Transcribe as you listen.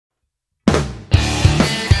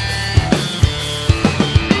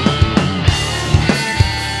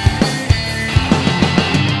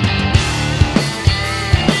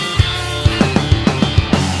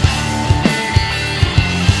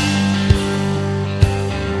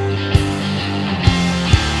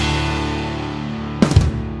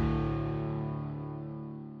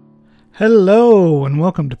Hello and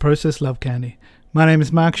welcome to Process Love Candy. My name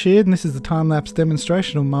is Mark Sheard and this is the time-lapse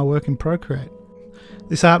demonstration of my work in Procreate.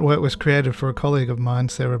 This artwork was created for a colleague of mine,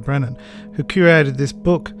 Sarah Brennan, who curated this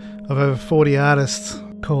book of over 40 artists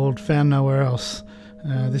called Found Nowhere Else.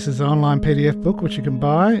 This is an online PDF book which you can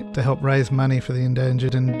buy to help raise money for the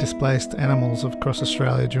endangered and displaced animals across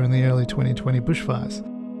Australia during the early 2020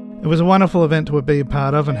 bushfires. It was a wonderful event to be a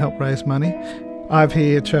part of and help raise money. I've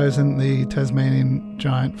here chosen the Tasmanian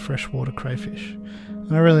giant freshwater crayfish.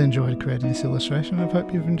 And I really enjoyed creating this illustration. I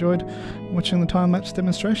hope you've enjoyed watching the time-lapse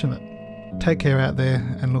demonstration of it. Take care out there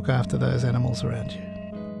and look after those animals around you.